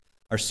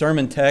Our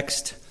sermon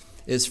text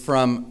is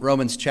from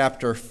Romans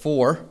chapter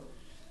 4.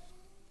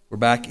 We're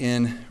back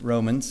in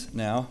Romans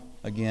now,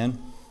 again.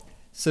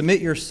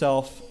 Submit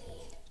yourself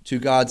to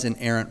God's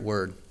inerrant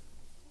word.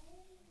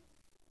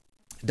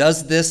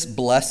 Does this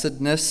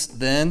blessedness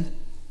then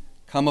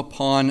come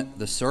upon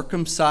the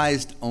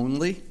circumcised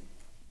only,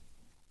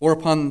 or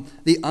upon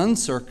the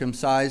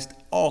uncircumcised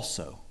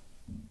also?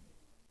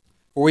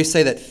 For we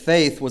say that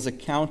faith was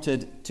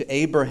accounted to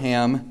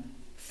Abraham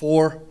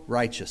for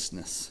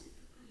righteousness.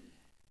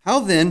 How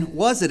then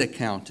was it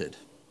accounted?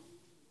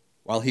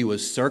 While he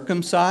was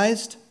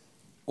circumcised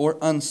or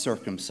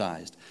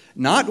uncircumcised?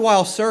 Not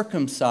while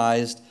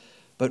circumcised,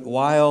 but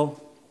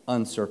while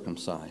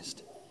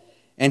uncircumcised.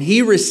 And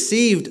he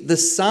received the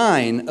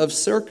sign of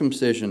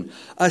circumcision,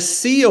 a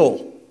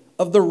seal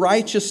of the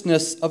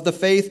righteousness of the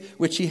faith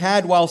which he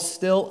had while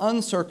still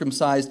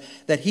uncircumcised,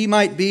 that he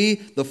might be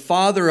the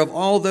father of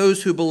all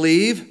those who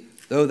believe,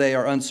 though they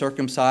are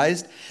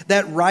uncircumcised,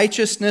 that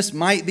righteousness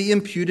might be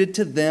imputed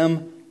to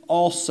them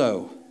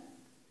also,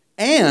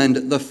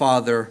 and the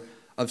father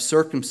of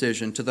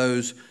circumcision to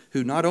those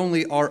who not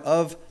only are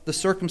of the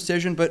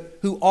circumcision, but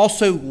who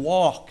also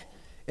walk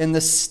in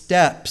the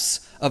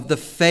steps of the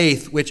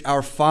faith which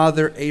our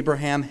father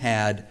Abraham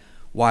had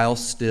while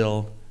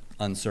still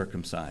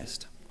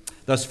uncircumcised.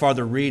 Thus far,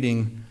 the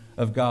reading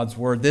of God's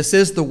word. This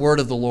is the word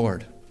of the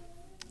Lord.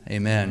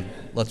 Amen.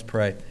 Let's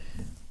pray.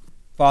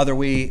 Father,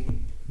 we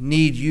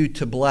need you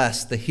to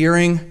bless the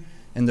hearing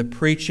and the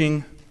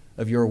preaching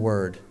of your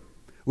word.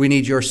 We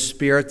need your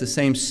Spirit, the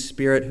same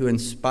Spirit who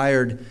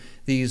inspired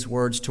these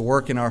words, to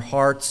work in our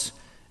hearts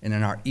and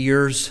in our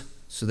ears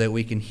so that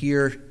we can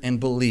hear and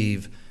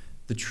believe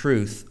the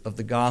truth of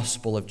the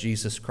gospel of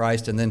Jesus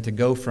Christ, and then to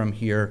go from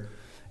here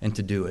and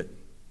to do it.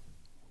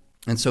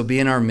 And so be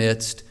in our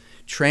midst,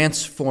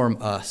 transform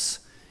us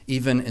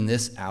even in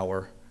this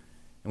hour.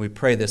 And we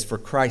pray this for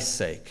Christ's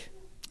sake.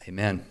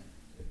 Amen.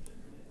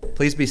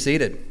 Please be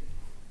seated.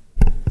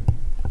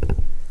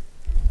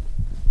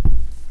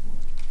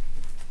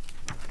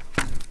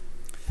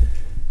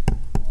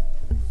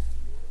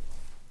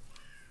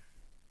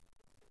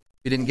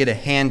 If you didn't get a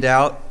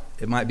handout,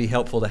 it might be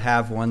helpful to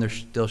have one. There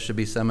still should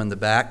be some in the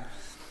back.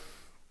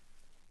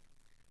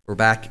 We're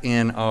back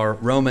in our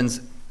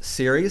Romans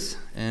series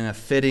and a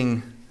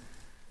fitting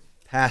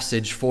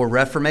passage for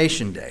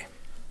Reformation Day.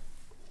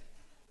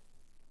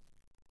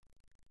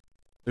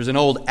 There's an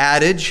old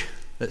adage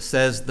that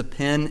says the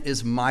pen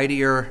is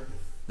mightier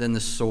than the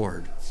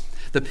sword.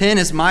 The pen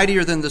is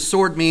mightier than the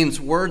sword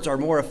means words are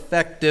more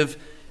effective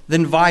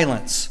than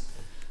violence.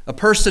 A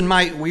person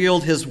might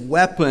wield his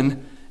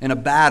weapon in a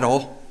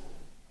battle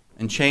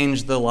and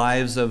change the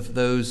lives of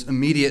those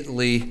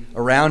immediately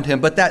around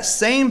him. But that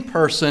same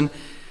person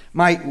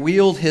might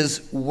wield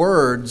his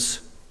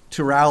words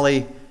to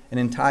rally an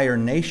entire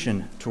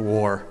nation to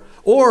war.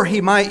 Or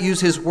he might use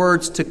his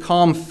words to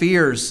calm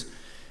fears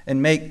and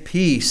make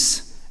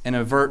peace and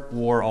avert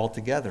war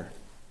altogether.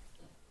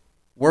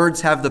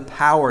 Words have the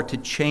power to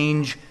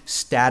change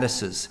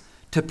statuses,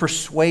 to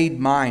persuade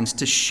minds,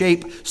 to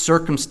shape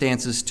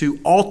circumstances, to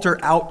alter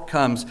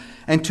outcomes,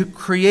 and to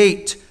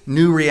create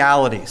new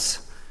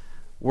realities.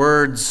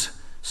 Words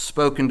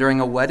spoken during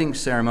a wedding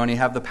ceremony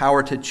have the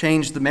power to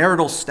change the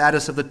marital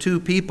status of the two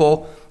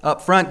people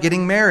up front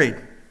getting married.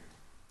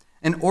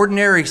 An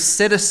ordinary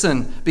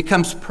citizen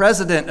becomes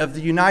president of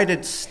the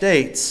United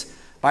States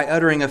by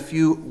uttering a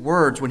few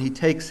words when he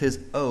takes his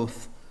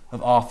oath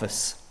of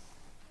office.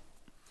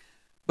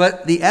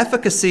 But the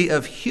efficacy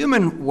of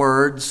human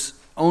words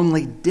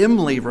only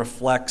dimly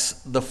reflects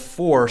the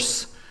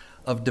force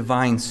of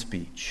divine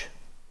speech.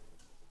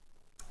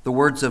 The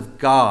words of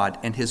God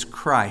and his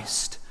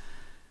Christ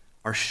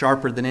are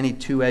sharper than any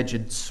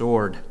two-edged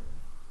sword,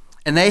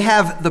 and they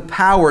have the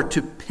power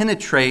to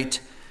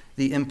penetrate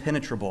the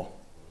impenetrable,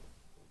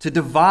 to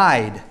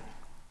divide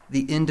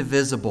the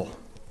indivisible.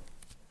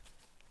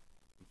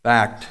 In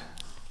fact,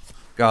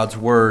 God's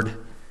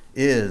word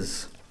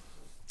is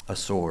a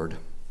sword.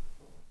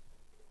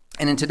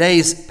 And in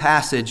today's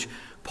passage,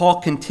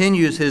 Paul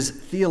continues his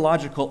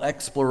theological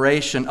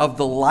exploration of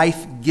the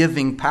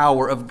life-giving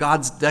power of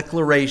God's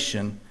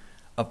declaration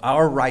of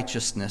our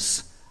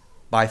righteousness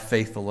by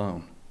faith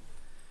alone.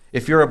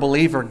 If you're a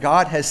believer,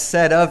 God has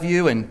said of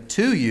you and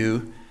to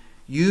you,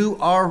 you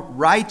are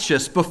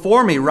righteous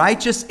before me,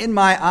 righteous in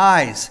my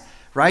eyes,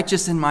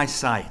 righteous in my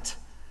sight.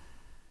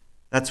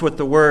 That's what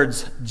the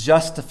words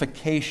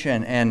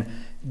justification and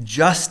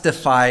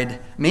justified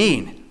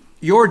mean.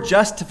 Your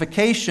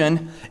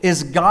justification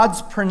is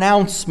God's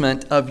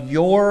pronouncement of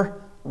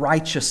your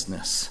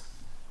righteousness.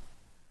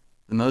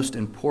 The most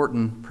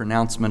important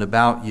pronouncement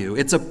about you.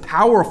 It's a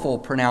powerful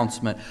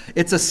pronouncement.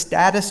 It's a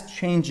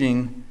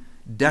status-changing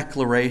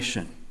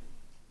declaration.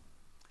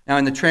 Now,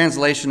 in the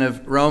translation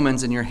of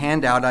Romans in your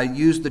handout, I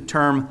used the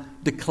term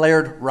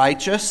declared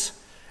righteous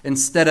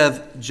instead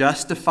of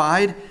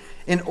justified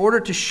in order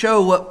to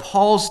show what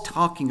Paul's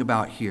talking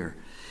about here.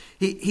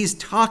 He's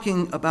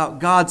talking about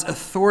God's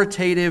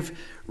authoritative,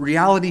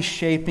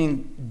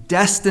 reality-shaping,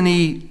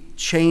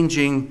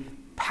 destiny-changing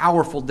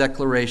powerful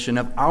declaration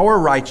of our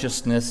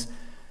righteousness,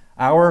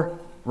 our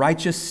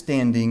righteous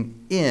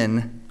standing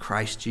in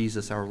Christ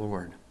Jesus our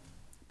Lord,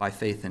 by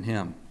faith in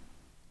him.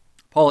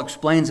 Paul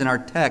explains in our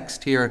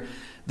text here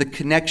the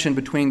connection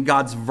between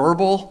God's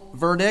verbal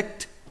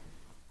verdict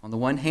on the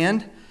one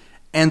hand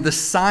and the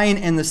sign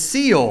and the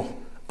seal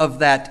of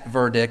that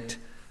verdict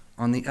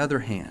on the other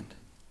hand.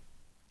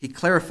 He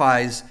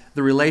clarifies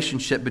the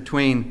relationship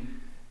between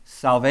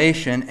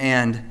salvation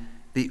and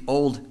the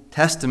Old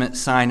Testament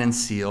sign and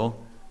seal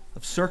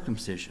of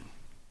circumcision.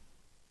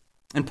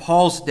 In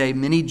Paul's day,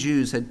 many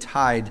Jews had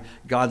tied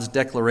God's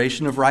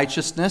declaration of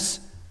righteousness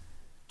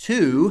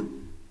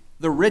to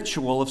the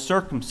ritual of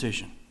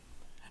circumcision.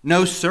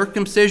 No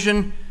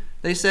circumcision,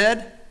 they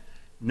said,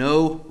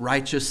 no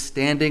righteous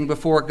standing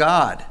before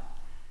God.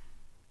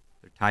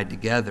 They're tied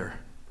together,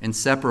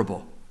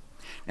 inseparable.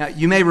 Now,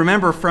 you may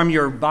remember from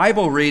your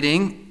Bible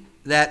reading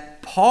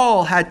that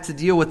Paul had to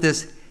deal with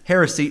this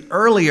heresy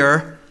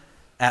earlier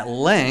at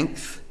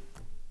length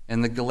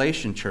in the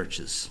Galatian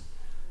churches.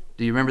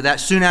 Do you remember that?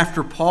 Soon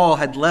after Paul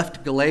had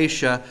left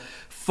Galatia,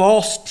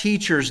 false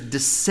teachers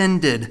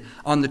descended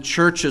on the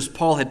churches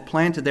Paul had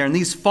planted there. And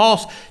these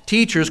false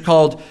teachers,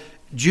 called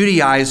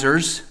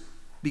Judaizers,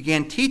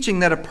 began teaching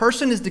that a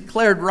person is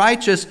declared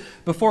righteous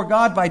before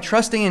God by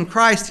trusting in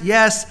Christ,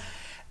 yes,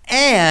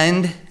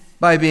 and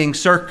by being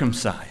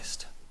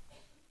circumcised.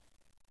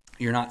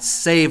 You're not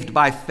saved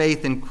by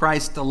faith in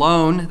Christ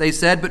alone, they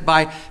said, but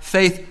by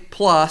faith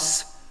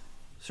plus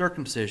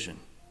circumcision.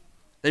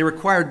 They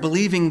required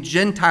believing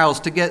Gentiles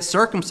to get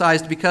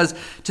circumcised because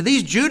to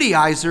these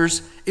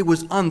Judaizers, it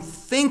was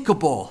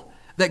unthinkable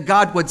that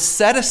God would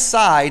set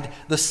aside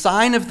the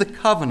sign of the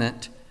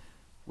covenant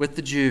with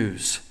the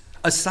Jews,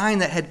 a sign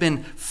that had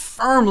been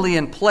firmly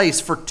in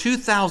place for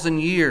 2,000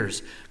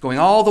 years, going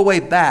all the way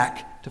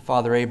back to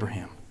Father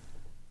Abraham.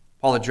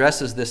 Paul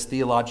addresses this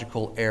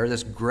theological error,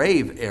 this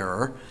grave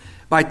error,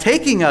 by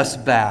taking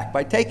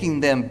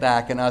them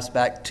back and us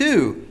back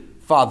to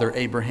Father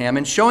Abraham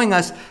and showing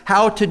us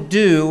how to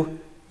do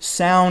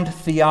sound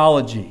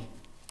theology.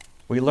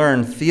 We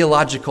learn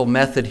theological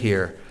method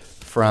here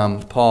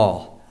from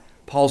Paul.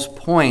 Paul's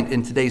point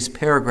in today's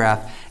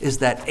paragraph is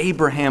that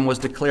Abraham was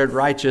declared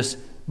righteous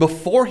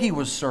before he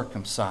was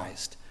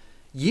circumcised.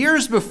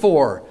 Years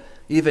before,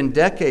 even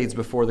decades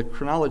before. The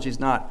chronology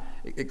is not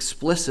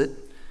explicit.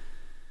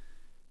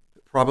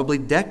 Probably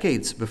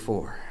decades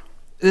before.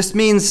 This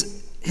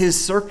means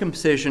his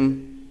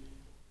circumcision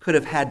could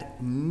have had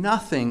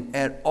nothing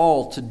at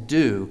all to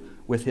do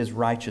with his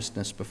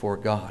righteousness before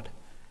God.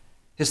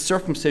 His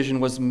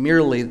circumcision was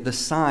merely the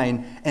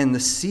sign and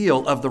the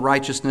seal of the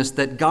righteousness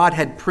that God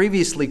had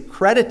previously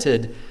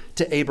credited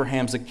to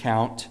Abraham's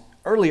account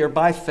earlier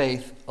by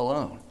faith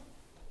alone.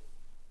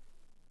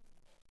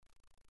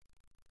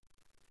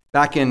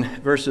 Back in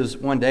verses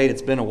 1 to 8,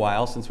 it's been a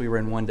while since we were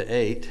in 1 to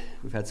 8.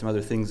 We've had some other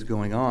things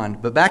going on.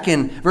 But back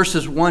in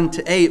verses 1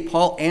 to 8,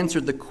 Paul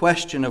answered the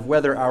question of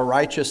whether our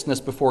righteousness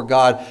before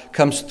God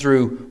comes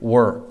through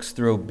works,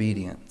 through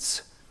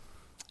obedience.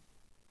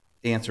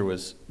 The answer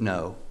was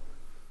no.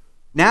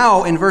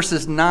 Now, in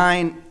verses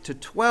 9 to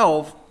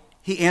 12,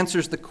 he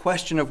answers the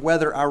question of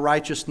whether our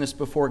righteousness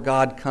before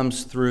God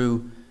comes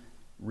through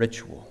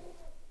ritual.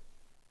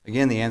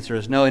 Again, the answer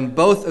is no. In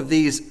both of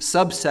these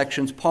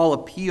subsections, Paul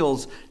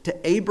appeals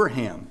to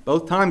Abraham,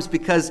 both times,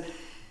 because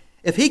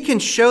if he can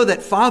show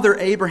that Father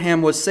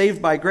Abraham was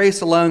saved by grace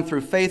alone,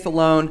 through faith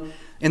alone,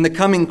 in the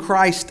coming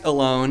Christ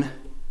alone,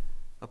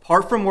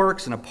 apart from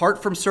works and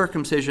apart from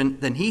circumcision,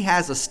 then he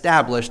has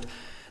established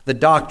the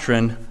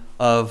doctrine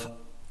of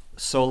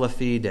sola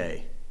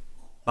fide,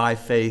 by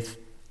faith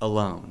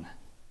alone.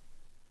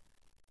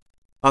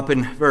 Up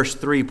in verse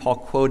 3, Paul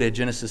quoted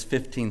Genesis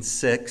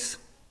 15:6.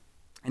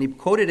 And he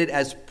quoted it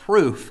as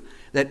proof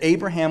that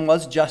Abraham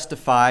was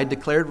justified,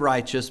 declared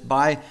righteous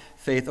by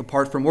faith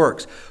apart from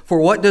works. For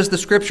what does the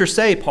scripture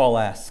say, Paul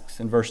asks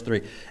in verse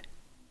 3?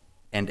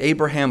 And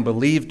Abraham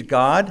believed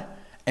God,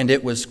 and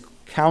it was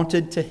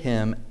counted to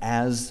him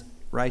as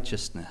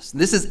righteousness.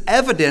 This is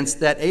evidence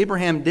that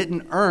Abraham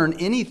didn't earn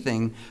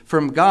anything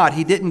from God.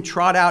 He didn't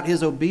trot out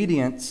his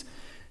obedience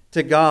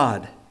to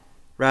God.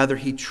 Rather,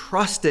 he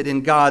trusted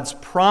in God's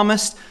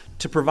promise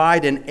to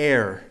provide an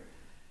heir.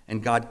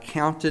 And God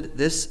counted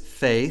this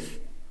faith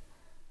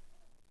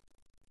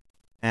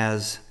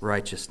as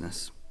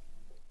righteousness.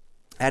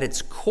 At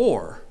its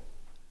core,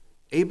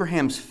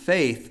 Abraham's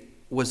faith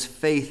was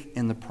faith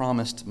in the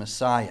promised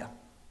Messiah.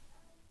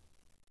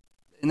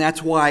 And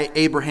that's why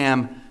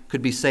Abraham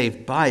could be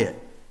saved by it.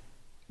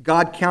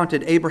 God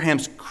counted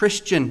Abraham's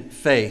Christian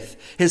faith,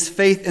 his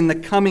faith in the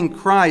coming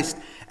Christ,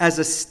 as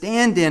a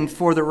stand-in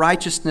for the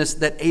righteousness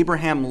that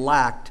Abraham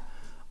lacked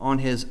on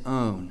his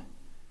own.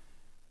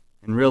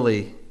 And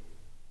really,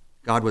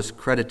 God was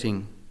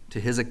crediting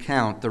to his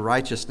account the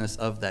righteousness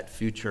of that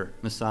future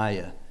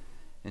Messiah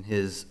in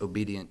his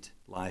obedient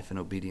life and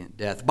obedient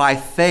death. By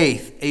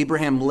faith,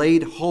 Abraham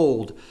laid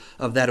hold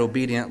of that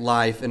obedient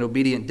life and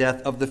obedient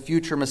death of the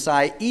future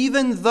Messiah,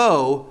 even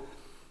though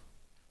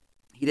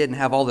he didn't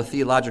have all the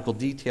theological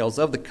details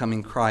of the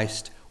coming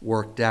Christ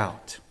worked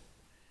out.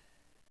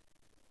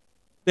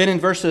 Then in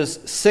verses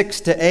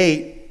 6 to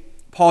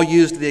 8, Paul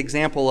used the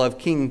example of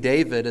King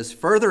David as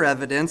further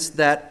evidence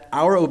that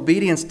our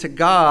obedience to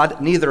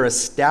God neither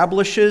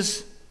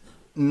establishes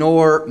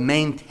nor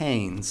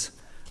maintains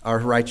our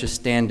righteous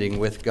standing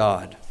with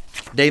God.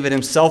 David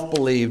himself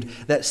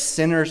believed that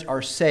sinners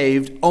are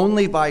saved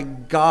only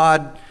when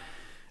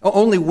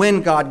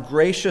God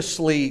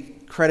graciously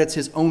credits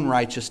his own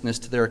righteousness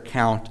to their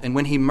account, and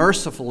when he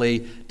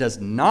mercifully does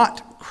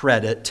not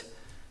credit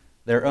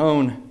their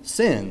own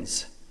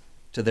sins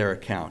to their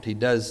account.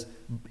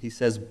 He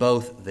says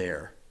both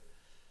there.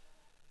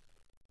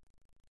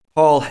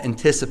 Paul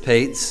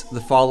anticipates the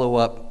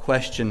follow-up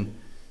question,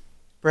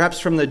 perhaps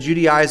from the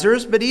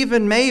Judaizers, but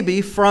even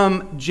maybe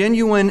from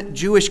genuine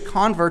Jewish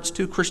converts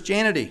to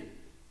Christianity.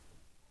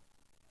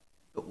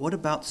 But what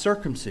about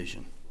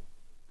circumcision?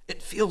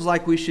 It feels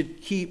like we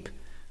should keep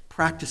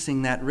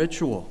practicing that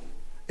ritual.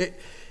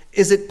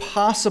 Is it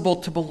possible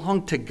to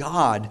belong to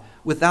God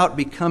without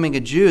becoming a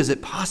Jew? Is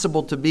it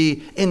possible to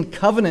be in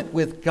covenant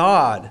with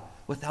God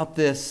without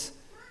this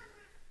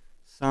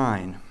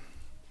sign?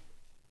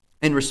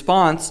 In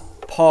response,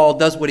 Paul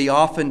does what he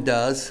often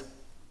does.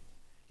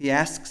 He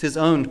asks his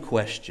own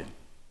question.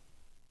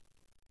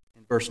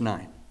 In verse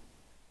 9,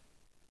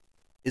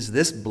 is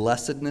this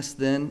blessedness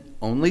then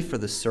only for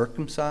the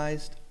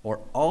circumcised or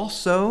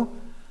also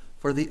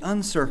for the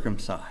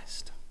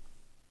uncircumcised?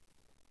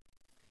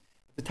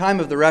 At the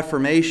time of the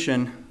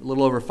Reformation, a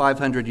little over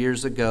 500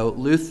 years ago,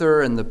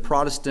 Luther and the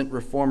Protestant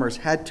reformers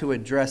had to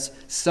address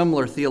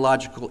similar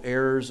theological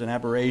errors and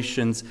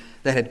aberrations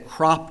that had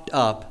cropped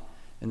up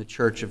in the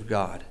Church of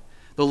God.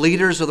 The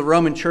leaders of the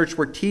Roman Church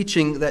were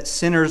teaching that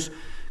sinners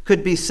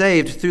could be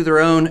saved through their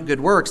own good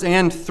works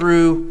and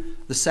through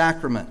the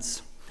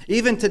sacraments.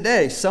 Even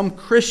today, some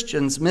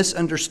Christians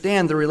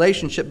misunderstand the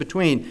relationship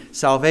between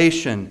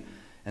salvation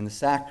and the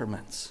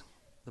sacraments.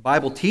 The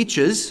Bible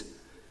teaches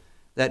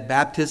that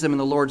baptism and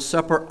the Lord's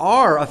Supper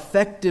are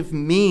effective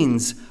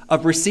means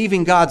of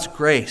receiving God's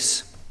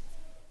grace.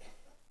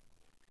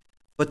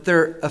 But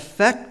they're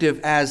effective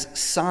as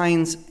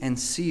signs and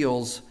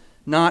seals,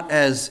 not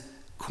as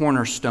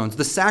cornerstones.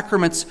 The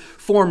sacraments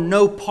form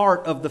no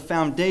part of the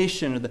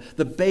foundation or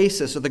the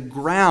basis or the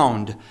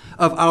ground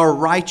of our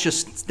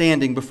righteous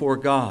standing before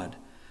God.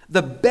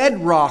 The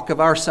bedrock of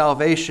our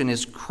salvation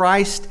is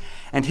Christ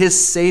and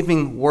his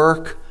saving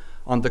work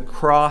on the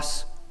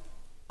cross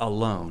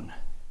alone.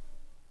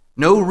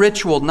 No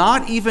ritual,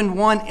 not even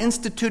one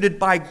instituted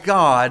by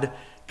God,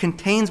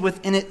 contains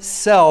within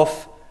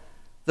itself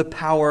the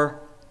power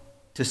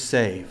to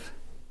save,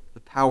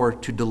 the power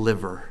to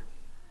deliver.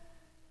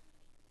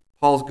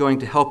 Paul's going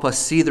to help us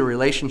see the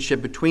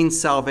relationship between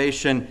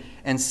salvation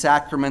and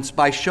sacraments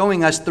by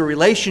showing us the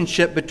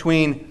relationship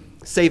between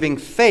saving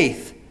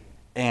faith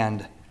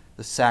and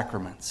the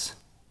sacraments.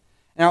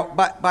 Now,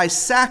 by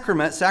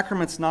sacrament,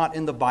 sacrament's not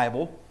in the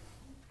Bible,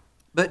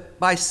 but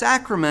by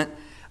sacrament,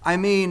 I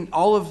mean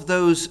all of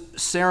those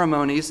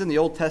ceremonies in the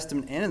Old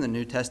Testament and in the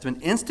New Testament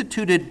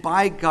instituted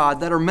by God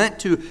that are meant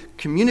to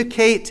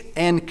communicate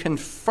and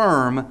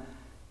confirm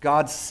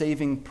God's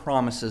saving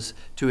promises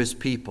to his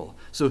people.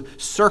 So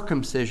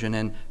circumcision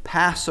and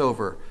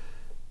Passover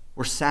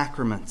were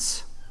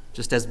sacraments,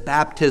 just as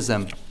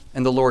baptism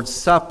and the Lord's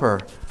Supper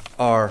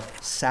are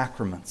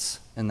sacraments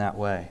in that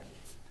way.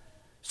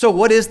 So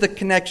what is the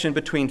connection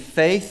between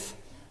faith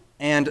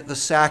and the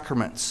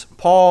sacraments?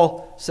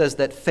 Paul says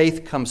that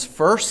faith comes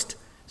first,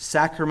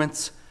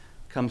 sacraments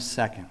come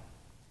second.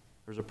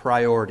 There's a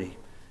priority.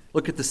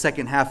 Look at the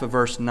second half of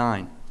verse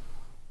 9.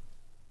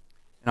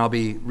 And I'll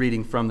be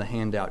reading from the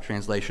handout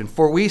translation.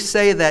 For we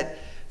say that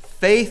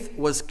faith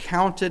was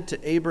counted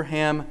to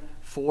Abraham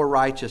for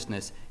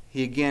righteousness.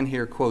 He again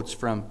here quotes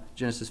from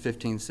Genesis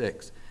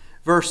 15:6.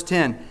 Verse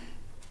 10,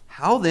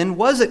 how then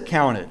was it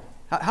counted?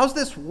 How's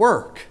this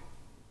work?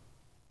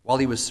 While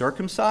he was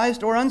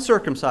circumcised or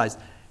uncircumcised?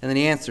 And then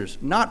he answers,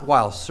 not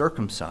while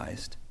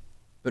circumcised,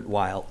 but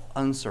while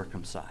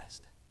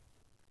uncircumcised.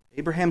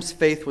 Abraham's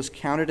faith was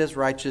counted as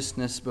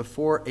righteousness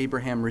before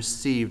Abraham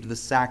received the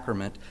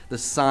sacrament, the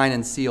sign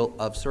and seal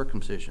of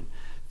circumcision.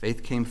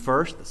 Faith came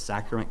first, the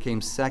sacrament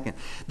came second.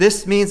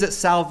 This means that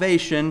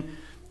salvation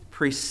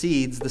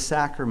precedes the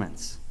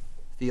sacraments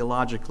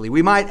theologically.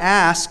 We might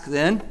ask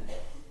then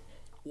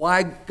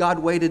why God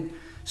waited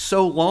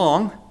so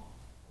long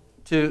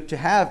to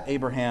have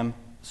Abraham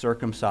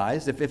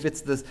circumcised. If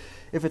it's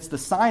the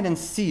sign and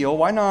seal,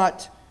 why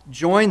not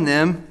join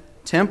them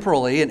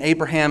temporally in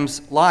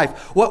Abraham's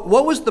life? What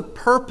was the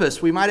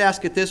purpose? We might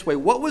ask it this way.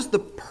 What was the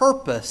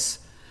purpose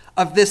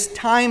of this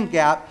time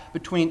gap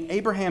between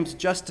Abraham's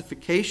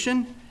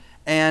justification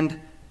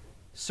and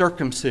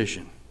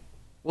circumcision?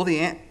 Well,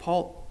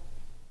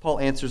 Paul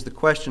answers the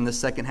question in the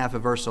second half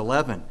of verse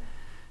 11.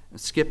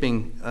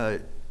 Skipping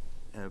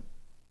some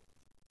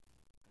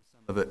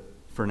of it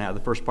for now, the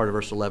first part of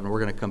verse 11. We're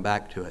going to come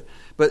back to it.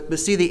 But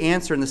see the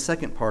answer in the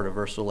second part of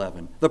verse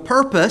 11. The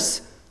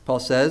purpose, Paul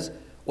says,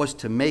 was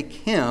to make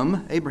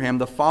him, Abraham,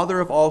 the father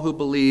of all who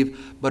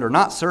believe but are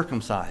not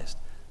circumcised,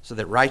 so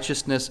that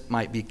righteousness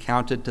might be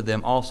counted to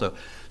them also.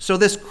 So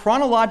this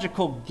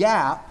chronological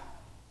gap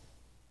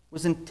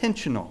was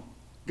intentional.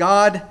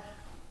 God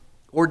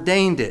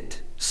ordained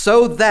it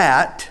so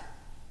that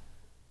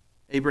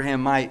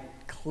Abraham might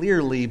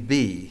clearly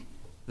be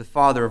the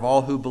father of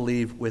all who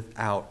believe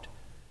without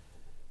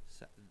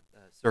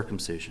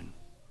circumcision.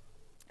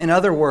 In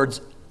other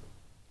words,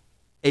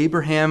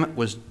 Abraham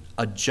was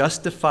a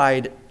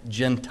justified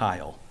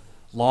Gentile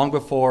long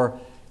before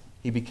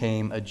he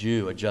became a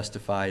Jew, a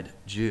justified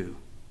Jew.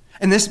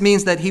 And this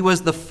means that he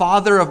was the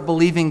father of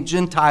believing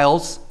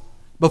Gentiles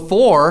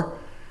before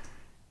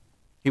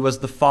he was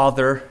the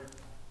father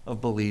of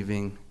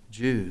believing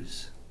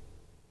Jews.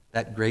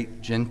 That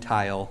great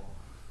Gentile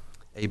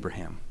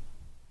Abraham.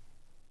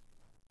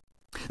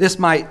 This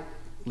might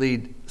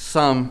lead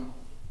some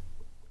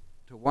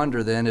to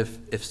wonder then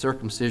if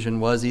circumcision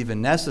was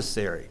even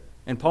necessary.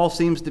 And Paul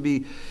seems to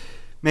be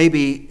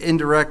maybe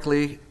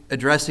indirectly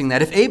addressing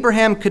that. If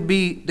Abraham could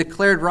be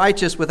declared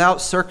righteous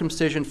without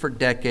circumcision for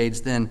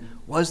decades, then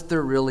was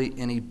there really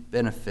any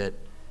benefit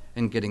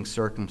in getting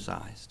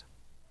circumcised?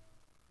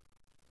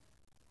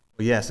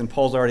 Well, yes, and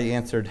Paul's already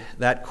answered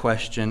that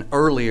question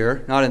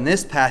earlier, not in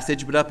this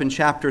passage, but up in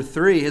chapter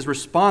 3. His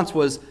response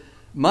was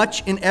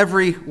much in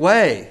every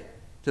way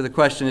to the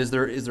question, is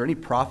there any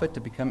profit to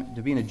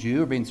being a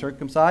Jew or being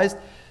circumcised?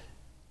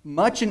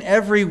 Much in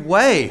every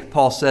way,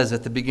 Paul says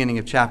at the beginning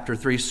of chapter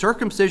 3.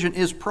 Circumcision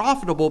is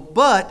profitable,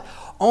 but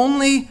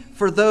only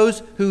for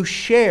those who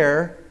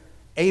share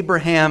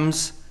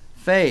Abraham's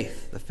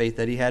faith, the faith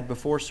that he had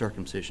before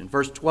circumcision.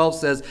 Verse 12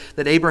 says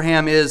that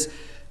Abraham is,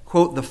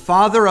 quote, the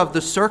father of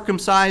the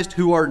circumcised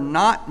who are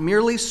not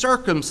merely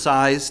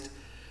circumcised,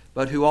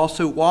 but who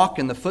also walk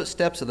in the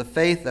footsteps of the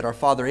faith that our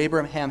father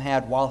Abraham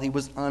had while he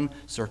was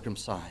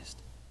uncircumcised.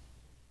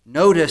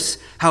 Notice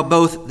how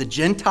both the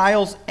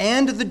Gentiles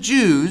and the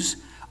Jews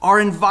are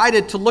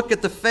invited to look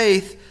at the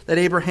faith that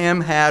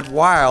Abraham had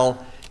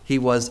while he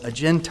was a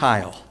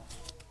Gentile.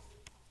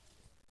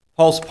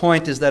 Paul's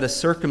point is that a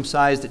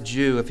circumcised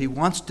Jew, if he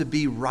wants to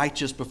be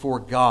righteous before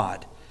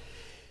God,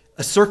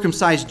 a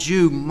circumcised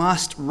Jew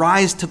must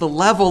rise to the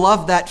level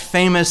of that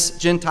famous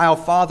Gentile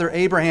father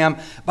Abraham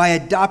by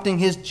adopting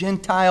his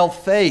Gentile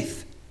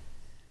faith.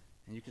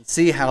 And you can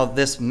see how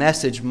this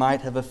message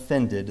might have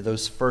offended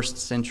those first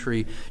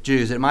century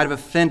Jews. It might have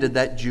offended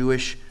that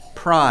Jewish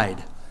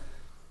pride.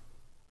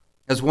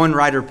 As one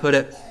writer put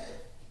it,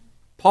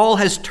 Paul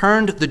has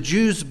turned the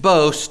Jews'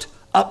 boast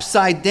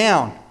upside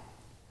down.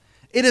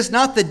 It is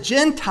not the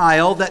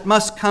Gentile that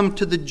must come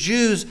to the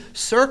Jew's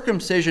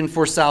circumcision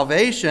for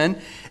salvation.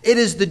 It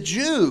is the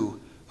Jew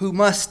who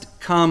must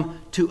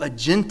come to a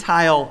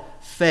Gentile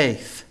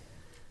faith,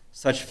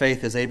 such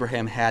faith as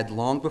Abraham had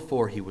long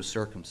before he was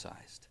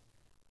circumcised.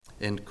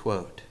 End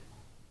quote.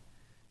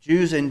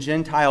 Jews and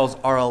Gentiles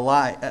are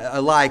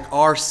alike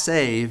are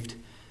saved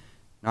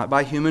not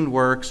by human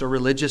works or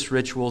religious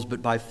rituals,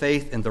 but by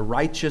faith in the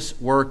righteous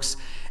works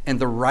and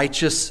the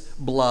righteous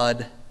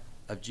blood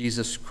of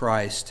Jesus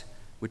Christ,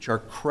 which are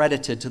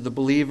credited to the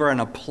believer and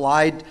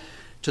applied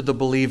to the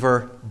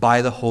believer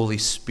by the Holy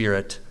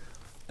Spirit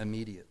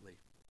immediately.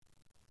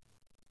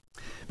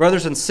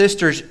 Brothers and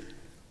sisters,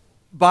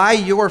 by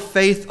your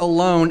faith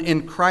alone,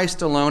 in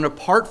Christ alone,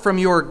 apart from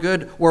your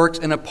good works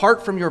and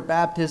apart from your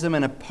baptism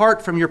and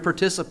apart from your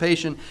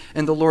participation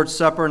in the Lord's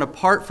Supper and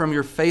apart from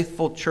your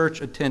faithful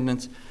church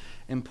attendance,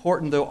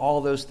 important though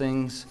all those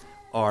things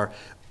are,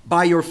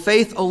 by your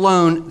faith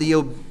alone, the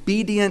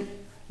obedient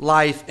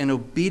life and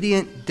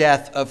obedient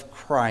death of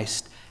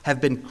Christ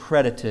have been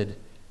credited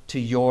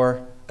to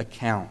your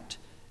account.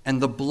 And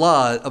the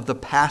blood of the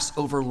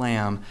Passover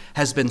lamb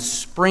has been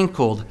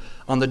sprinkled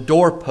on the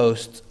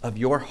doorposts of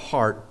your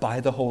heart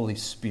by the Holy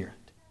Spirit.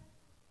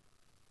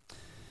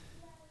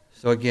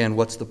 So again,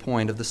 what's the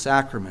point of the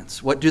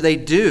sacraments? What do they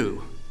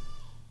do?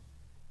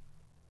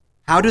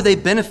 How do they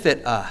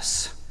benefit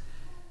us?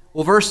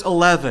 Well, verse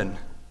 11,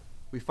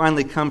 we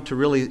finally come to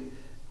really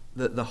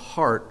the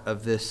heart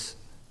of this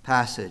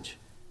passage.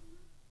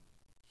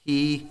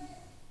 He,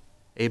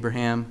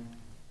 Abraham,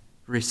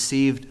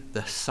 received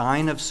the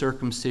sign of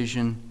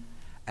circumcision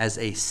as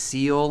a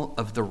seal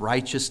of the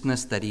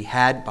righteousness that he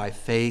had by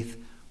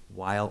faith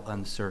while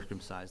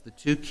uncircumcised. The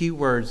two key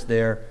words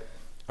there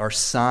are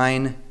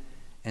sign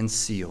and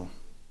seal.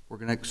 We're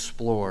going to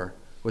explore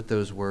what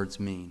those words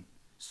mean.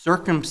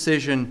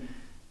 Circumcision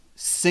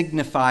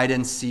signified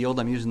and sealed,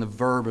 I'm using the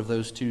verb of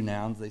those two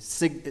nouns, they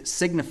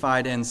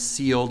signified and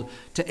sealed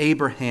to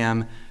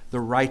Abraham the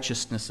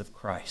righteousness of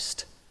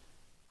Christ,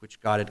 which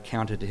God had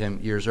counted to him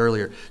years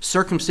earlier.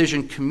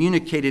 Circumcision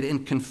communicated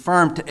and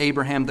confirmed to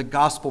Abraham the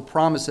gospel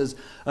promises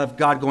of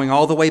God going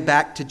all the way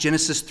back to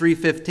Genesis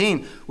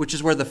 3:15, which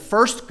is where the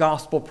first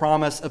gospel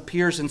promise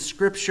appears in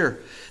Scripture.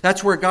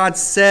 That's where God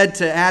said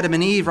to Adam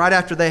and Eve right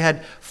after they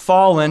had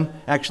fallen,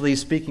 actually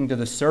he's speaking to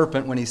the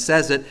serpent when he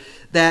says it,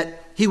 that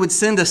he would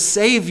send a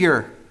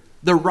Savior,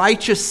 the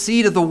righteous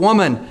seed of the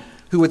woman,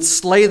 who would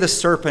slay the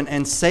serpent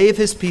and save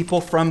his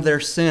people from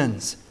their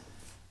sins.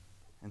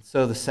 And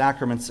so the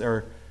sacraments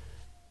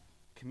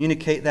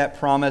communicate that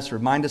promise,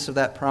 remind us of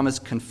that promise,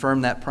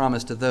 confirm that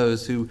promise to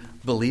those who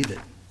believe it.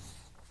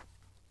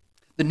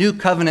 The new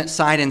covenant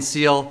sign and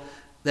seal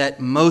that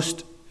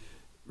most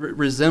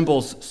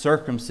resembles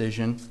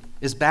circumcision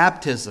is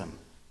baptism.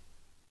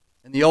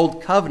 In the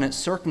Old Covenant,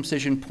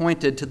 circumcision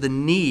pointed to the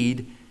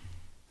need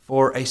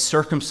for a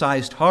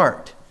circumcised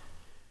heart.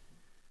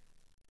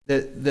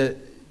 The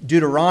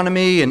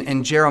Deuteronomy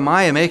and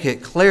Jeremiah make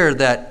it clear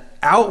that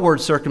outward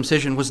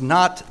circumcision was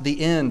not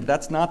the end.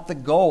 That's not the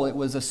goal. It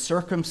was a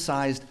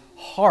circumcised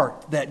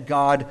heart that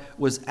God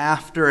was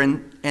after.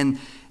 And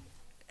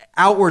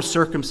outward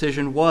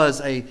circumcision was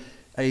a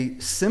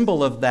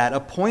symbol of that, a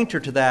pointer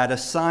to that, a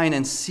sign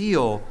and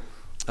seal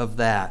of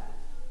that.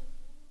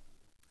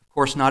 Of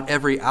course, not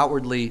every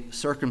outwardly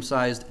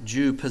circumcised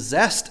Jew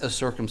possessed a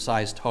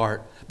circumcised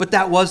heart, but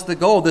that was the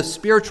goal. The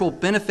spiritual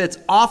benefits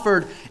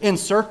offered in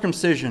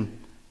circumcision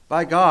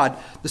by God,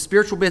 the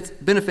spiritual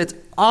benefits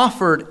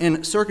offered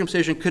in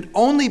circumcision could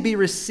only be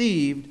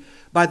received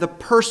by the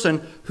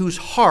person whose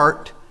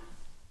heart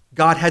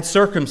God had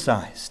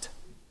circumcised.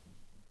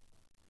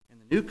 In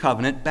the New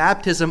Covenant,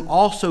 baptism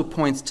also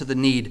points to the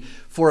need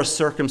for a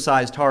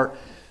circumcised heart.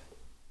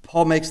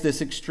 Paul makes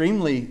this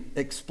extremely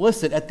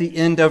explicit at the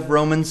end of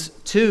Romans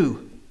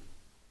 2.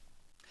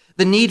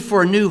 The need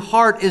for a new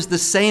heart is the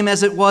same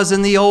as it was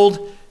in the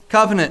Old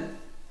Covenant.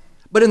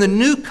 But in the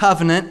New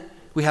Covenant,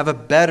 we have a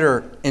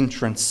better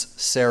entrance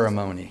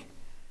ceremony,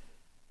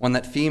 one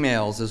that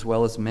females as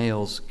well as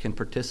males can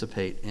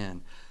participate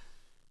in.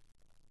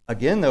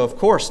 Again, though, of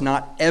course,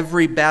 not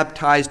every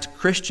baptized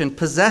Christian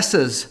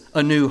possesses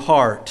a new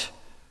heart,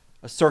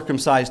 a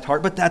circumcised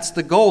heart, but that's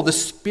the goal. The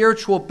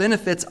spiritual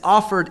benefits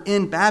offered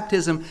in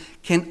baptism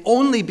can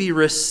only be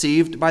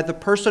received by the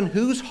person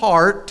whose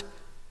heart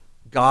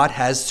God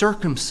has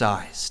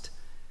circumcised.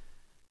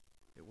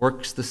 It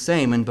works the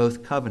same in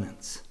both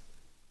covenants.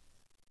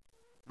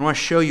 I want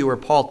to show you where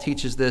Paul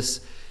teaches this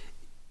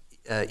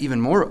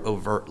even more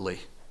overtly.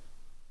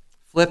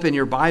 Flip in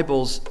your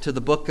Bibles to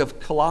the book of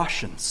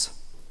Colossians.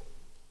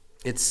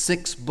 It's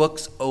 6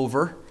 books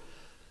over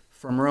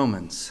from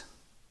Romans.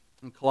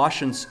 In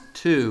Colossians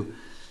 2,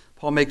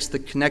 Paul makes the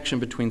connection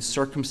between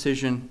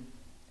circumcision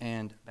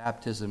and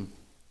baptism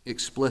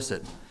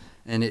explicit.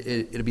 And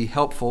it'll be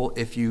helpful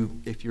if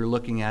you're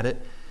looking at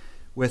it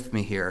with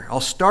me here. I'll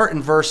start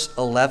in verse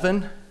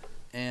 11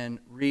 and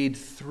read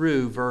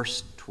through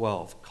verse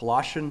 12.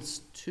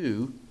 Colossians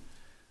 2,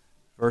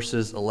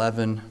 verses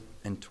 11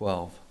 and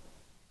 12.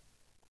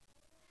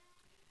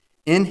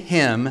 In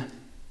him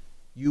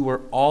you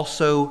were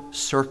also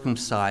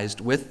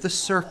circumcised with the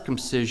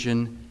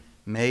circumcision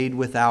made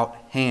without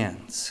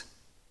hands.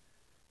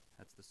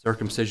 That's the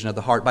circumcision of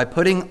the heart, by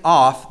putting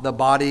off the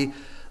body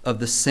of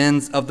the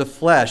sins of the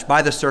flesh,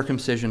 by the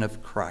circumcision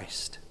of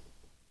Christ.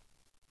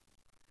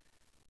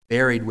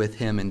 Buried with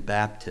him in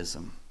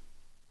baptism,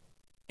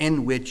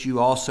 in which you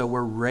also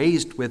were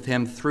raised with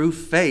him through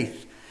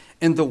faith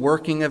in the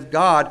working of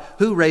God,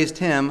 who raised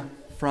him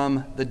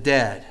from the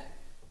dead.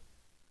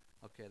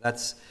 Okay,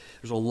 there's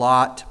a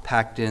lot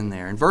packed in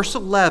there. In verse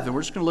 11,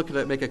 we're just going to look at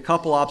it, make a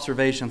couple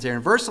observations here.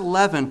 In verse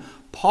 11,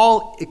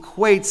 Paul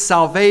equates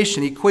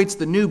salvation, he equates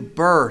the new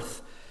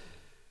birth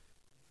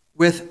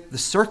with the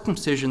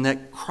circumcision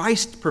that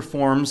Christ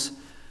performs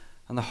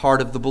on the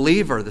heart of the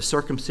believer, the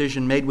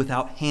circumcision made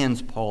without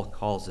hands, Paul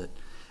calls it.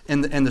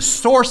 And the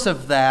source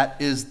of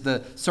that is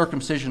the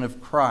circumcision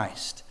of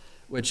Christ,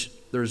 which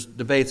there's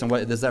debates on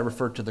what does that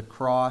refer to the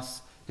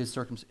cross,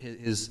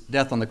 his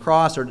death on the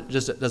cross, or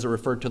just does it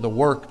refer to the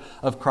work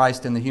of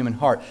Christ in the human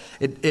heart?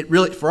 It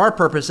really, for our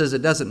purposes,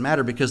 it doesn't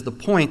matter, because the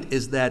point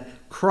is that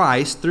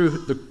Christ, through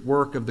the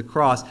work of the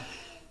cross,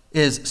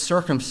 is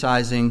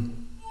circumcising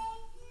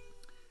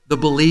the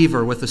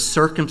believer with a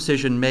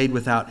circumcision made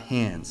without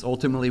hands.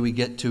 Ultimately, we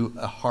get to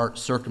a heart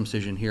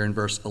circumcision here in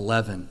verse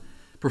 11,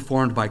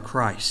 performed by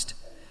Christ.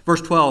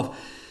 Verse 12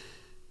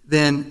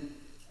 then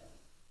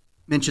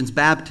mentions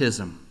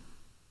baptism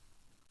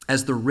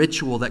as the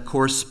ritual that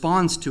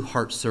corresponds to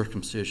heart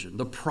circumcision.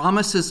 The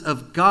promises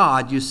of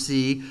God, you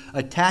see,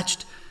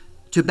 attached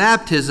to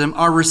baptism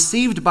are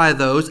received by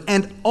those,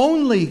 and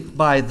only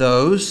by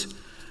those,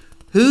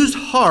 whose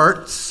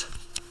hearts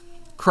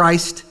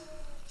Christ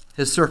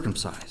has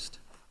circumcised.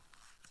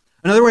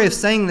 Another way of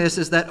saying this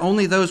is that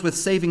only those with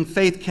saving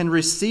faith can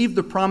receive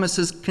the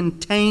promises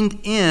contained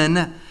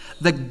in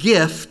the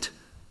gift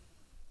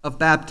of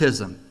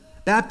baptism.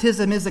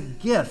 Baptism is a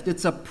gift.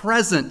 It's a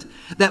present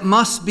that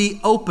must be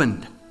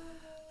opened.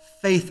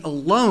 Faith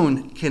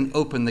alone can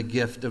open the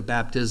gift of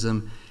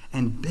baptism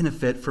and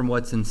benefit from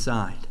what's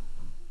inside.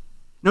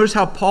 Notice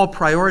how Paul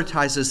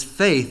prioritizes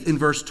faith in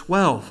verse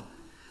 12.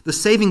 The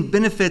saving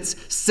benefits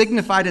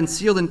signified and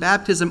sealed in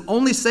baptism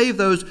only save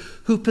those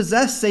who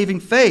possess saving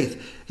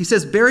faith. He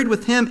says, buried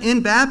with him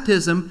in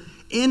baptism,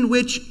 in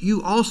which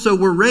you also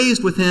were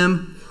raised with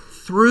him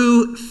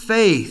through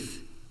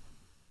faith.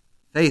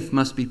 Faith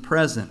must be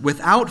present.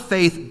 Without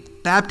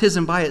faith,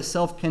 baptism by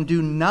itself can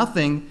do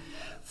nothing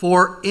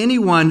for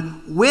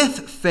anyone.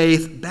 With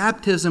faith,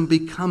 baptism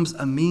becomes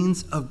a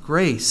means of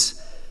grace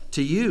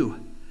to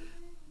you.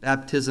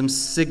 Baptism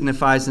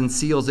signifies and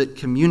seals. It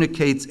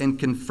communicates and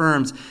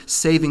confirms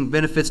saving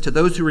benefits to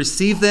those who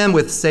receive them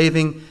with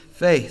saving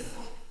faith.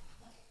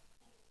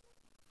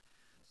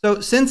 So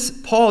since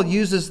Paul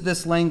uses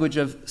this language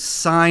of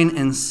sign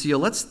and seal,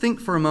 let's think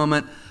for a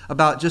moment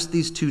about just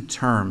these two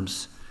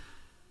terms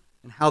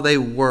and how they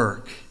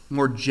work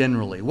more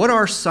generally. What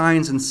are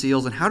signs and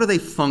seals and how do they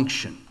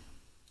function?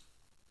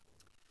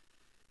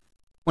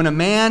 When a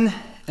man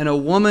and a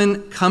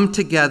woman come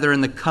together in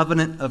the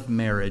covenant of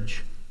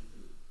marriage,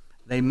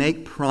 they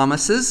make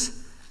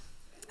promises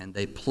and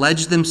they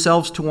pledge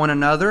themselves to one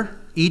another.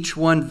 Each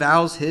one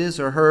vows his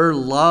or her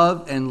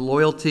love and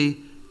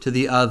loyalty to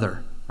the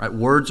other. Right?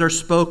 Words are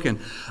spoken.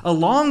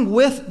 Along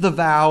with the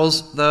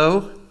vows,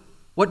 though,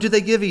 what do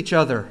they give each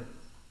other?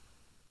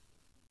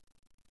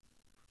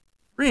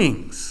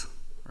 Rings,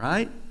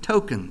 right?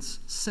 Tokens,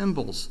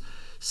 symbols,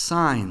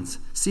 signs,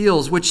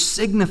 seals, which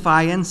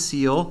signify and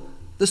seal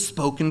the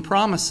spoken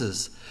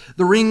promises.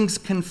 The rings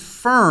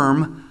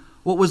confirm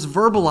what was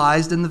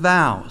verbalized in the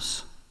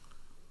vows.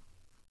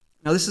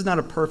 Now, this is not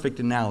a perfect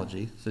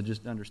analogy, so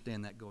just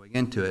understand that going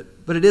into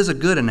it, but it is a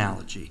good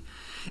analogy.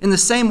 In the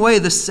same way,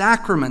 the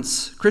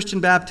sacraments,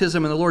 Christian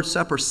baptism and the Lord's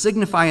Supper,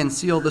 signify and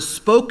seal the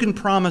spoken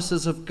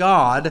promises of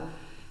God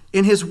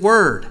in His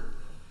Word.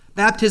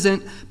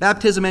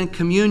 Baptism and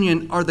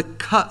communion are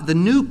the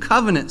new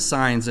covenant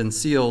signs and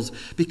seals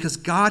because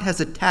God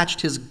has attached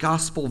His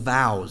gospel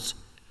vows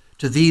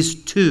to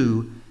these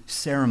two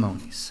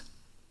ceremonies.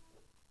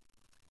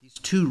 These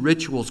two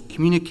rituals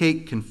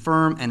communicate,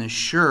 confirm, and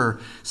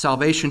assure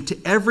salvation to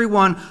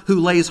everyone who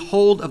lays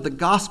hold of the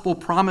gospel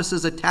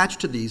promises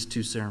attached to these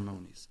two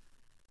ceremonies.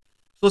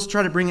 So let's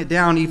try to bring it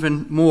down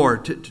even more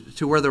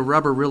to where the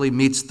rubber really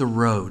meets the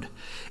road.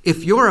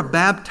 If you're a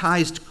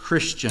baptized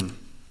Christian,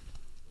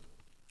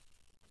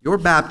 your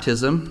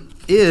baptism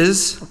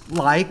is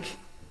like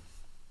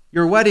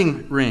your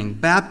wedding ring.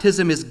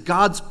 Baptism is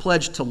God's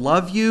pledge to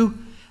love you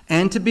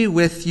and to be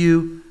with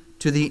you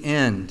to the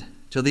end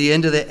of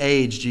the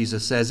age,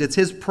 Jesus says. It's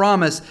His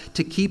promise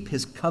to keep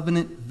His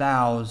covenant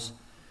vows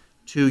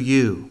to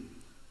you.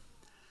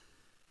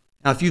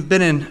 Now, if you've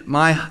been in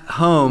my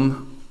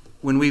home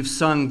when we've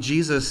sung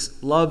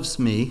Jesus Loves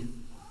Me,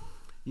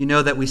 you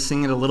know that we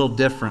sing it a little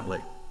differently.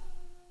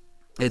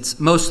 It's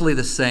mostly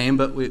the same,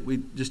 but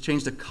we just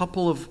changed a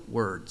couple of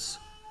words.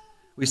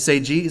 We say,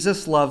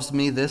 Jesus loves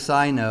me, this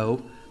I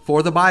know,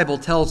 for the Bible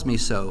tells me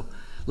so.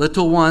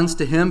 Little ones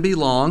to Him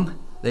belong.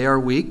 They are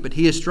weak, but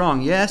He is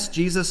strong. Yes,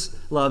 Jesus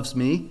loves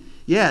me.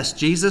 Yes,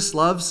 Jesus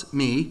loves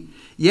me.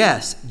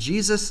 Yes,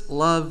 Jesus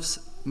loves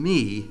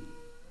me.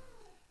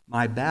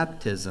 My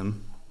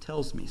baptism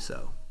tells me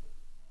so.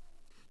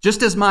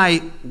 Just as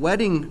my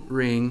wedding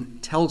ring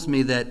tells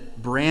me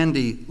that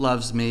Brandy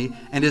loves me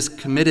and is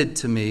committed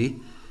to me,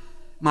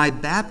 my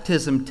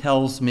baptism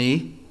tells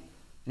me,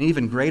 in an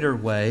even greater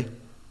way,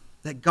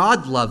 that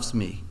God loves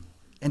me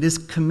and is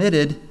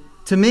committed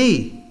to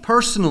me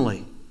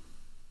personally.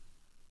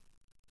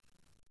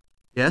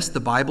 Yes,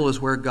 the Bible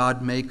is where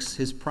God makes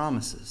His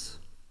promises.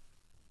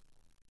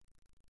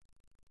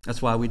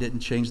 That's why we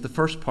didn't change the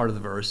first part of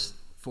the verse,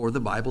 for the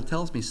Bible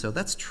tells me so.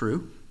 That's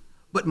true.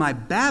 But my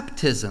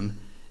baptism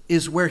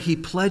is where He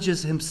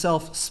pledges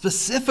Himself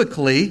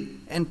specifically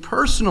and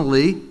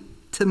personally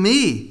to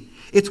me.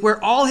 It's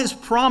where all His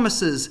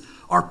promises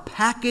are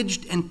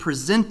packaged and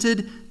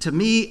presented to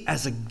me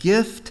as a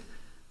gift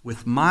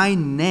with my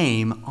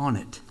name on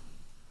it.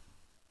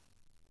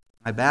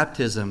 My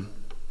baptism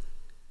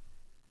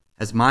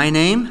has my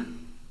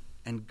name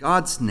and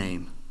God's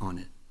name on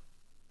it.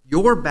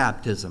 Your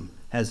baptism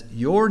has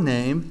your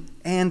name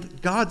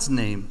and God's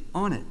name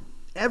on it.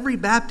 Every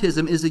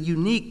baptism is a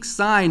unique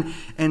sign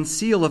and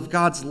seal of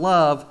God's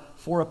love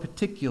for a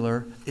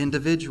particular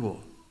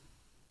individual.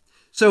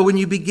 So when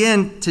you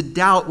begin to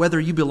doubt whether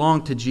you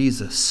belong to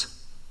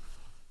Jesus,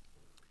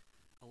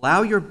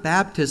 allow your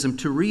baptism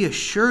to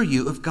reassure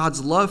you of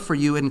God's love for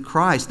you in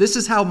Christ. This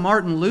is how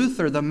Martin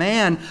Luther, the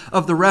man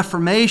of the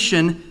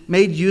Reformation,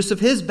 made use of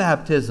his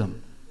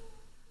baptism.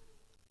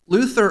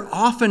 Luther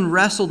often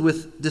wrestled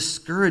with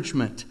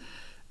discouragement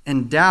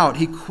and doubt.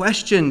 He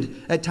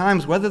questioned at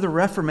times whether the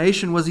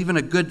Reformation was even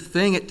a good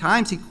thing. At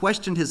times he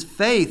questioned his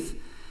faith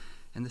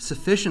and the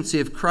sufficiency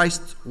of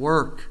Christ's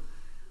work.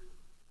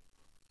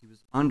 He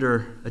was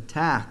under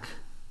attack,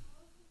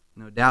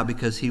 no doubt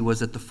because he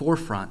was at the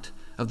forefront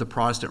of the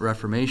Protestant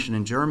Reformation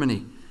in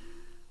Germany.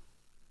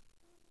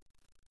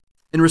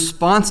 In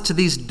response to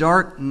these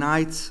dark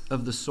nights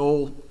of the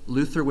soul,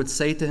 Luther would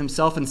say to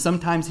himself, and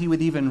sometimes he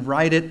would even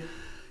write it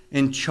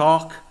in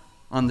chalk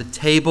on the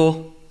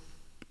table,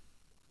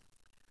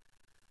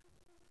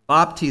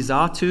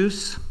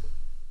 Baptizatus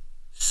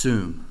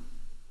sum.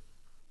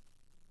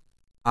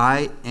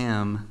 I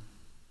am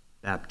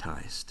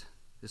baptized.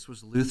 This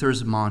was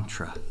Luther's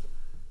mantra.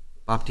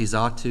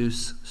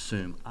 Baptizatus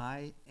sum.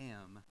 I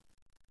am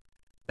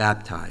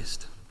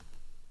baptized.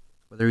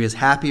 Whether he is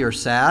happy or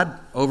sad,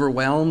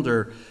 overwhelmed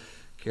or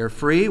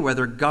carefree,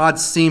 whether God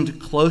seemed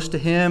close to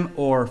him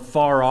or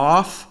far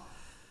off,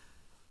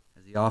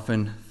 as he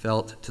often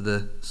felt to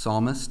the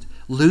psalmist,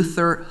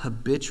 Luther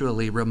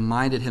habitually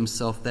reminded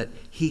himself that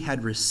he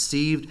had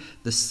received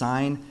the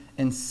sign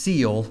and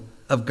seal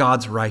of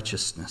God's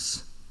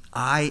righteousness.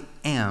 I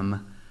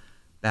am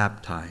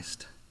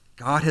baptized.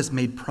 God has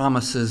made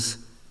promises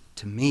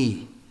to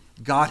me.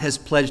 God has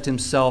pledged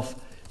himself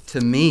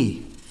to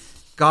me.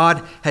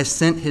 God has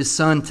sent his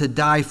Son to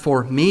die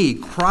for me.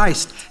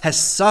 Christ has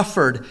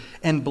suffered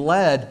and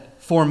bled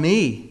for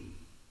me.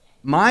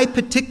 My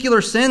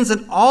particular sins,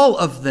 and all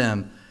of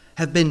them,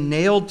 have been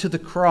nailed to the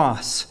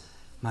cross.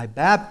 My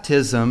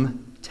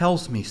baptism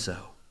tells me so.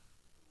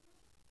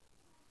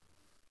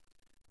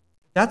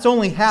 That's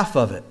only half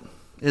of it,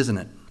 isn't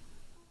it?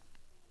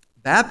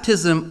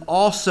 Baptism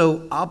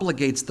also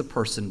obligates the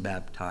person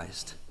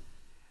baptized.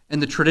 In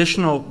the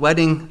traditional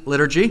wedding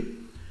liturgy,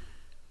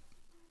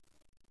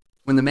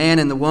 when the man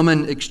and the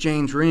woman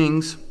exchange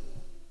rings,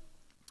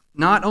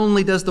 not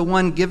only does the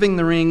one giving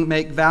the ring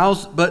make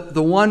vows, but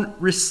the one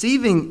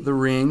receiving the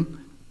ring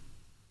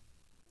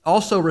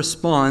also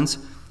responds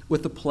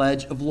with a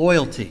pledge of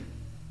loyalty.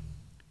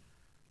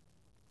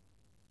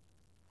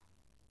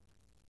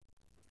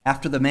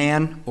 After the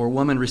man or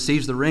woman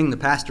receives the ring, the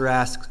pastor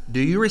asks, "Do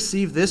you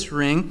receive this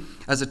ring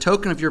as a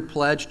token of your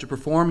pledge to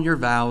perform your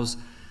vows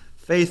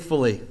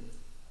faithfully?"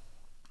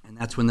 And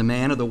that's when the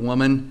man or the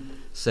woman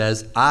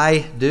says,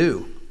 "I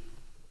do."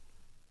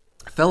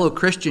 Fellow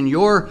Christian,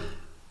 your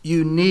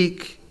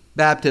unique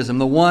baptism,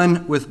 the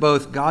one with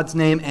both God's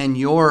name and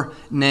your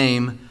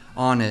name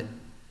on it,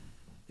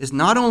 is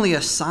not only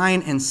a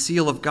sign and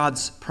seal of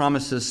God's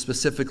promises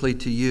specifically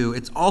to you,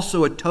 it's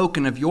also a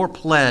token of your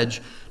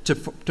pledge to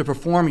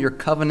perform your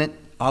covenant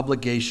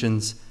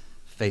obligations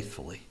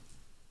faithfully.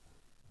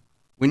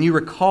 When you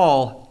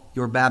recall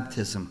your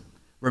baptism,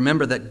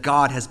 remember that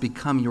God has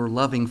become your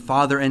loving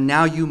Father, and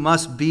now you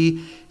must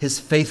be his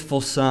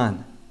faithful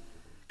Son.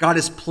 God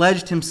has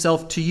pledged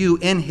himself to you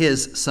in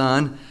his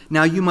Son.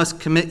 Now you must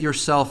commit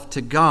yourself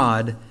to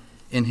God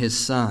in his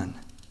Son.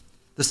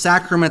 The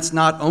sacraments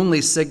not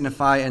only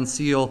signify and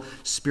seal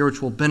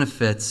spiritual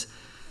benefits,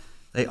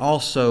 they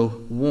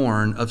also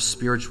warn of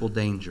spiritual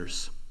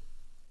dangers.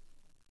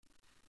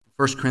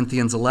 1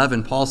 Corinthians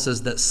 11, Paul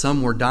says that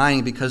some were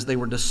dying because they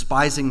were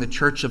despising the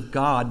church of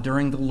God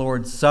during the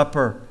Lord's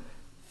Supper,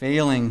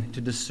 failing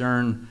to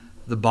discern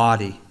the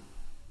body.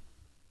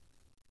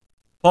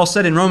 Paul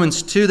said in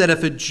Romans 2 that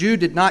if a Jew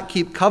did not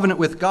keep covenant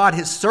with God,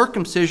 his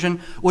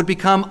circumcision would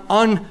become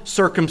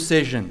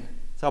uncircumcision.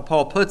 That's how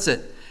Paul puts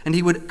it. And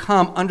he would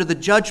come under the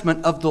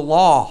judgment of the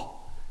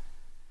law.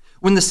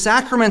 When the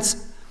sacraments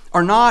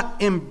are not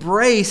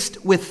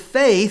embraced with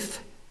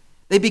faith,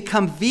 they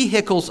become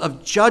vehicles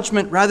of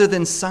judgment rather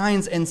than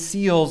signs and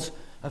seals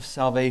of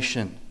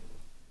salvation.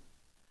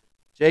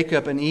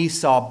 Jacob and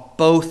Esau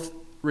both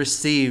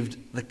received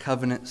the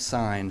covenant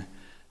sign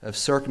of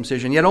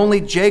circumcision. Yet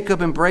only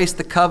Jacob embraced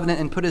the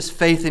covenant and put his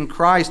faith in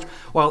Christ,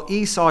 while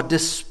Esau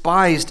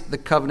despised the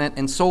covenant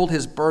and sold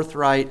his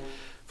birthright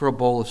for a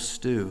bowl of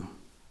stew.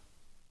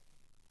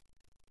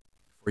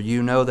 For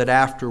you know that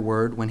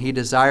afterward, when he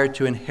desired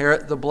to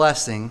inherit the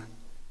blessing,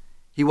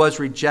 he was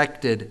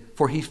rejected,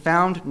 for he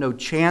found no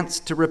chance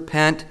to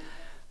repent,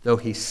 though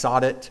he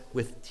sought it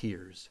with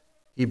tears.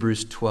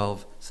 Hebrews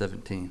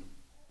 12:17.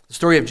 The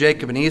story of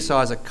Jacob and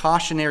Esau is a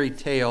cautionary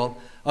tale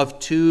of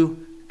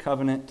two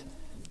covenant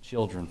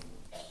children.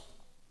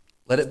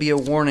 Let it be a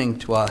warning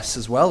to us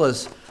as well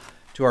as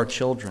to our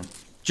children.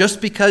 Just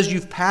because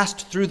you've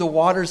passed through the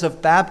waters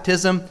of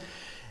baptism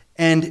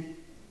and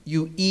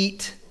you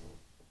eat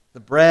the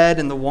bread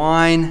and the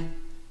wine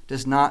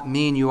does not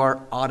mean you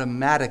are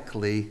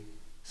automatically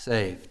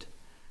saved.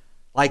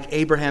 Like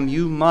Abraham,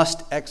 you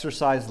must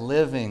exercise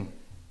living,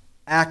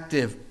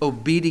 active,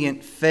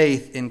 obedient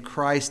faith in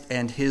Christ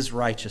and his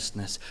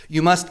righteousness.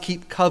 You must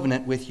keep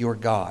covenant with your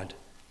God.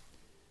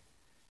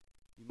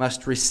 You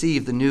must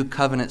receive the new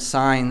covenant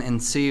signs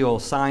and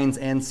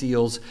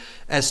seals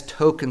as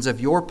tokens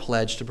of your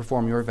pledge to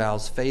perform your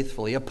vows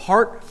faithfully.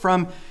 Apart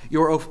from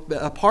your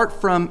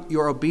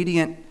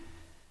obedient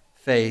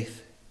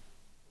faith,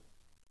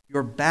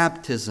 your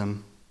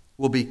baptism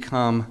will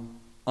become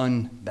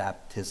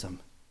unbaptism,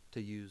 to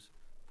use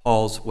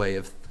Paul's way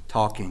of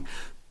talking.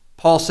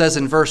 Paul says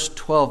in verse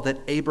 12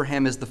 that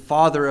Abraham is the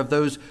father of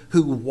those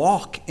who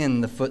walk in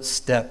the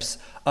footsteps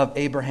of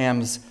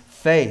Abraham's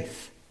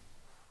faith.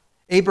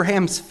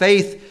 Abraham's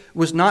faith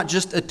was not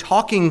just a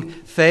talking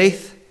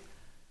faith,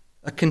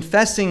 a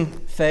confessing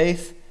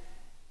faith.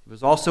 It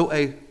was also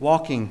a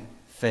walking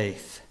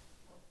faith.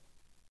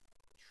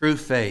 True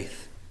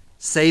faith,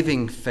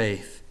 saving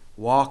faith,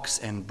 walks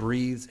and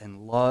breathes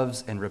and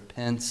loves and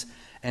repents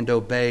and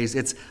obeys.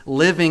 It's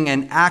living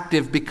and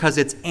active because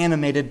it's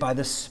animated by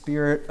the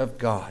Spirit of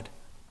God.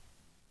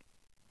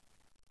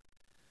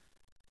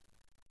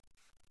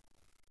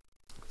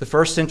 The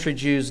first century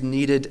Jews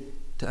needed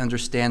to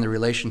understand the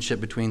relationship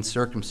between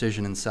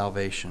circumcision and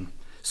salvation.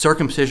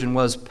 Circumcision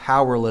was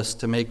powerless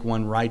to make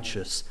one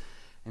righteous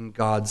in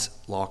God's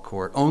law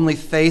court. Only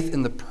faith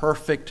in the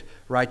perfect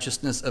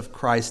righteousness of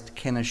Christ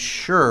can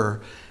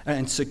assure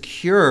and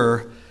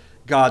secure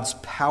God's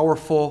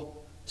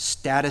powerful,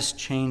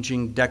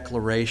 status-changing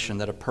declaration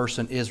that a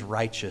person is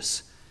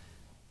righteous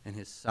in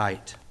his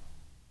sight.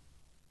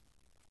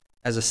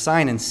 As a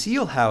sign and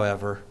seal,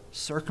 however,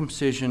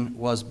 circumcision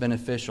was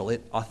beneficial.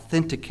 It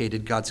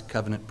authenticated God's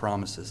covenant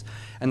promises.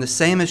 And the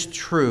same is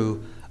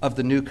true of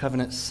the new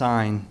covenant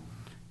sign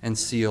and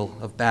seal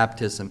of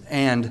baptism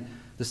and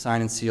the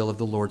sign and seal of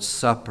the Lord's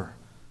Supper.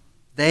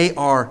 They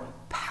are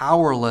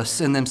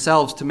powerless in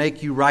themselves to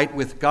make you right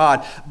with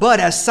God, but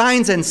as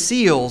signs and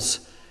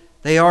seals,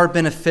 they are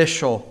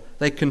beneficial.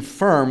 They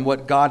confirm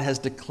what God has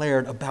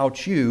declared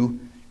about you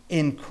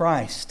in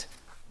Christ.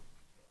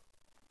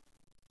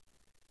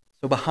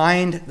 So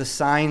behind the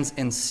signs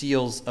and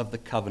seals of the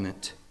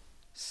covenant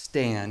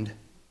stand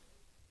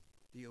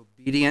the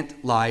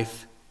obedient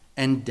life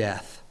and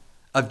death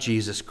of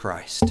Jesus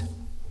Christ.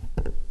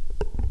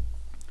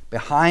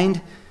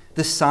 Behind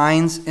the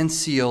signs and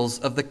seals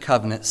of the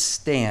covenant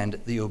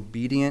stand the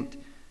obedient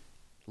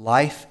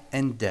life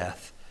and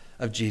death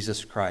of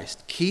Jesus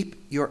Christ. Keep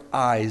your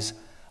eyes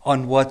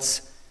on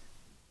what's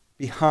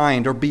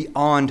behind or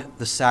beyond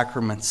the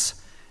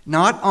sacraments,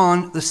 not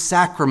on the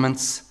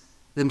sacraments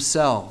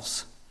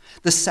themselves.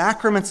 The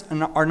sacraments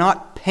are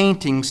not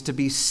paintings to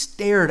be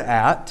stared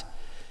at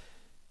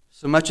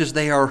so much as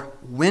they are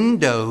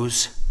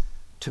windows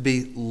to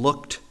be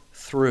looked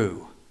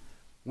through.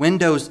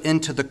 Windows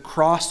into the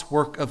cross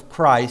work of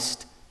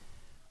Christ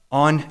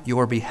on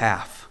your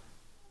behalf.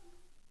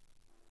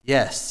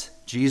 Yes,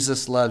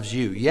 Jesus loves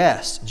you.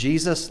 Yes,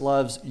 Jesus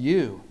loves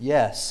you.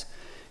 Yes,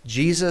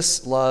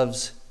 Jesus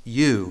loves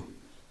you.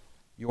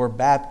 Your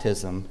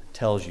baptism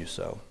tells you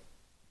so.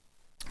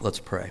 Let's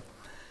pray.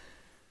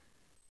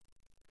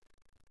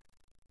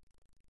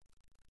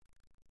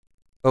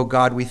 Oh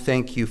God, we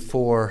thank you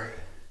for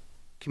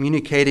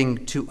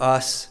communicating to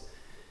us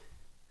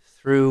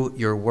through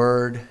your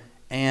word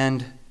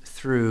and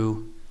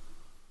through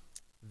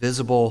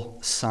visible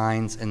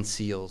signs and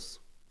seals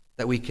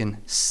that we can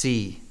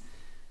see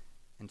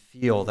and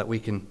feel, that we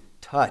can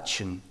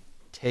touch and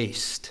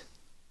taste.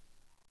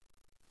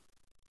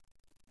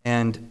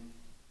 And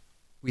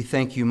we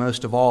thank you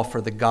most of all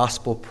for the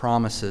gospel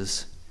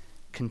promises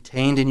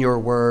contained in your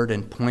word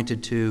and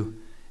pointed to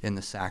in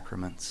the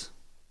sacraments.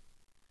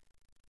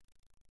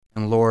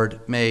 And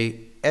Lord, may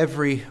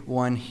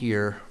everyone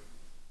here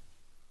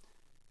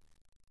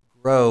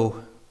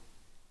grow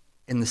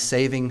in the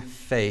saving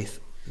faith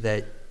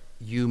that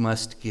you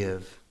must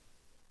give,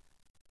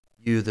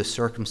 you, the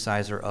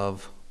circumciser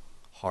of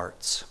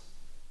hearts.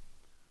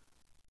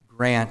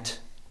 Grant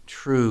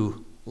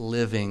true,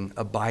 living,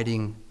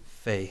 abiding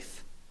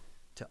faith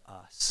to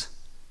us,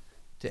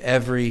 to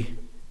every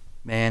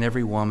man,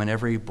 every woman,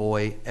 every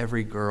boy,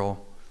 every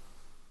girl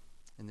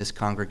in this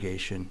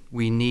congregation.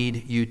 We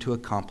need you to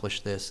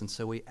accomplish this, and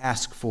so we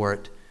ask for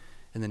it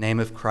in the name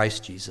of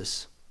Christ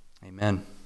Jesus. Amen.